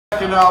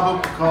An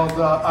album called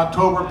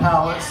October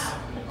Palace,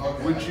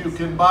 which you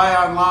can buy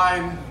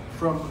online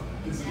from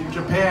in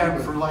Japan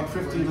for like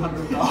 $1,500.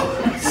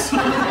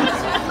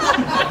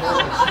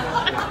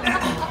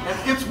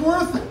 And it's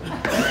worth it.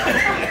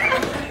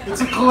 It's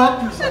a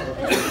collector's item.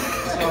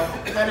 So,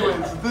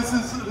 anyways, this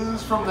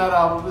is from that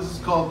album. This is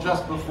called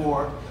Just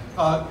Before.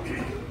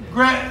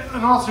 Greg,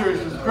 in all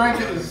seriousness, Greg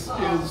is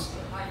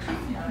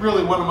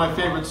really one of my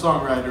favorite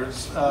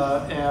songwriters,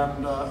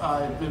 and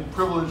I've been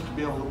privileged to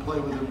be able to play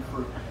with him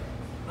for,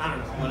 I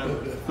don't know, whatever,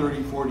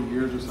 30, 40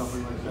 years or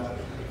something like that.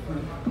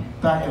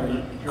 Back in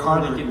the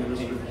Carter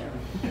administration.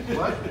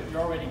 What?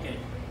 You're already getting.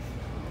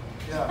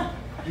 Yeah.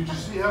 Did you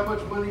see how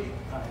much money?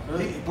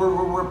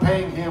 We're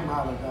paying him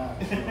out of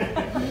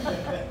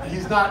that.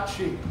 He's not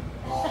cheap.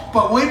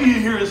 But wait till you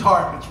hear his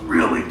heart. It's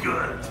really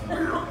good. It's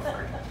really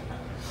good.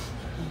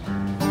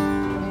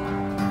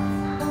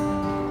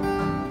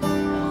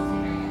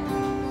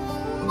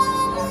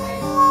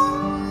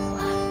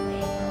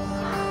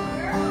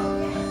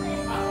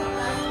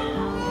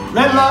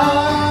 Red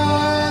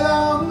light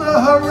on the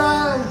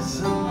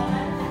horizon,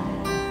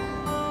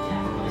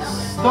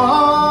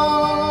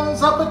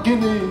 stars are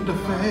beginning to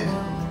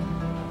fail.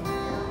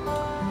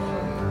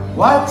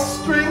 White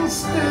string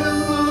still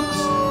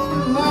looks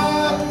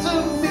like to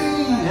me,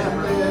 and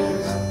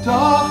there's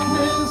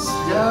darkness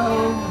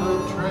down the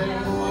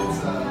trail.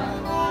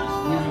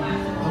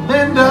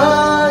 Amanda,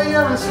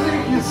 you're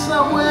asleep, you're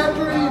somewhere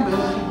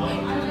dreaming.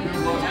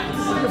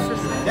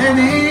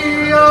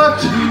 Any or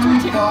two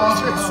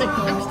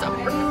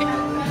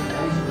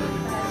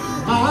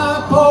my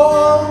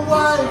poor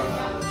wife,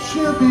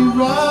 she'll be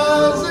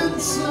rising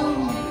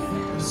soon.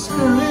 Her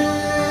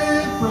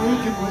spirit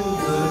breaking with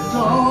the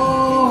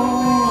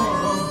dawn.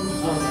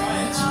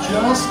 It's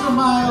just a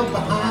mile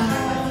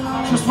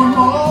behind, just one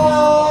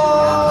more,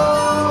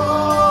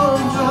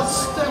 just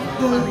step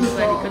to the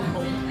dawn.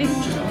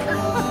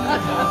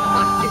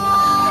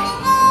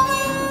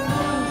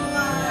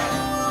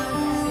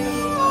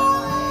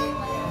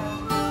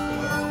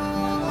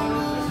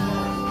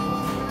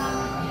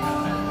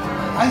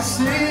 I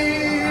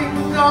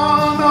sing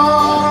on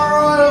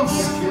our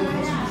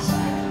oilskins,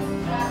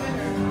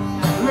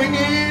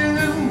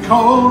 clinging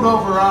cold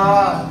over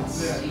our eyes.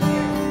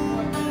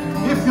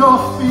 If your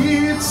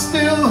feet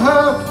still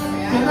hurt,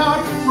 they're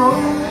not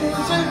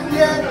frozen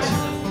yet.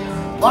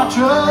 Watch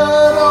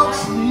her don't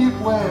sleep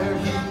where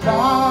he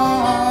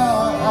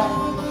lies.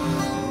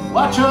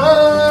 Watch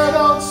her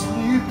don't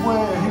sleep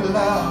where he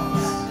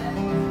lies.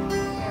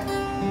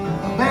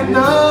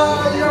 Amanda,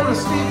 you're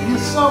asleep, you're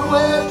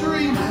somewhere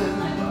dreaming.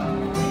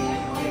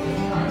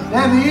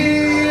 And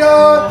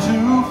you're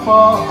too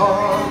far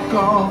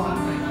gone.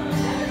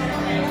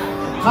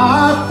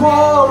 My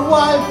poor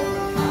wife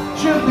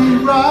should be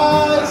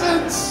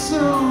rising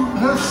soon.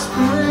 Her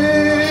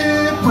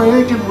spirit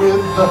breaking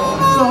with the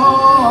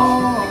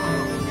dawn.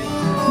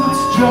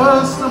 It's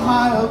just a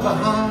mile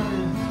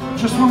behind,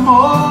 just one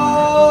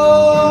more,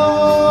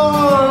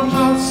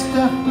 just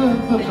after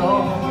the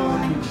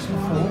dawn. Just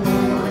before.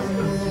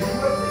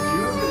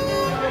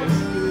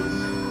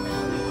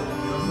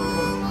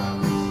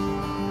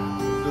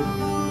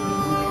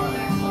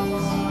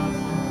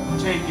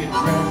 Take it,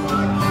 Greg.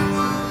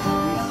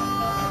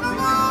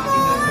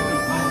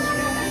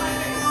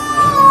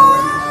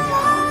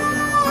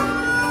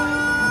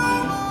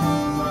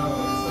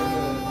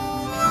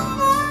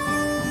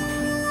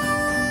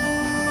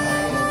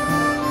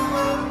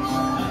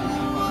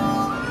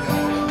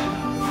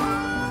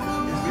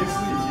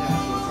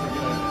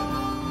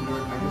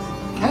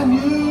 Can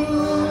you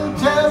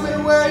tell me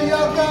where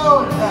you're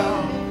going now?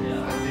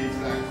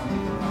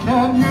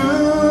 Can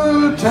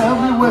you tell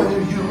me where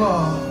you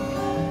are?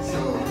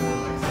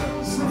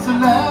 Since the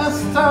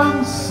last time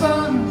the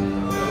sun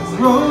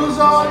rose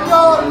on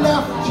your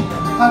left,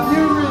 have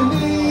you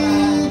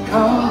really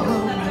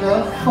come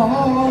that far?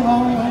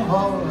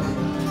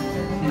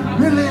 You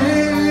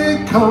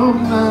really come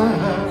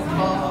that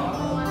far?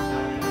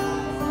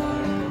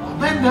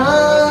 Amanda,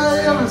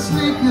 you're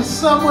asleep, you're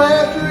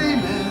somewhere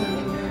dreaming.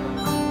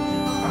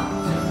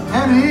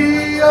 And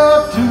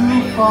you're too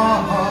far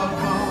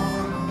gone.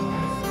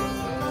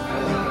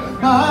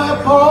 My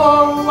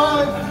poor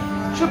wife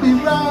should be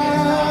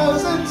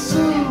rising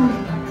soon.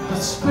 The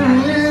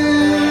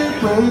spirit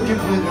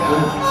breaking with the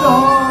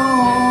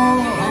dawn.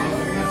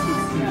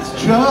 It's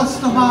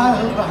just a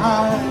mile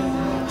behind,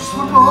 just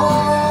one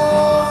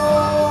more,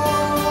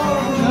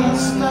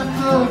 just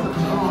after the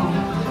dawn,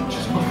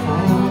 just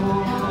before.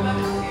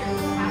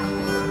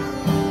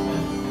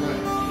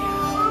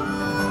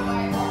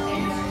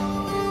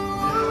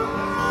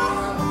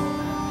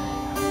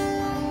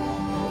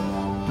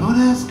 Don't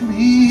ask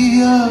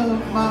me of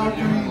my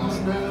dreams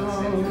now.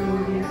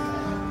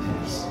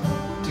 There's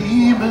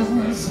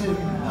demons in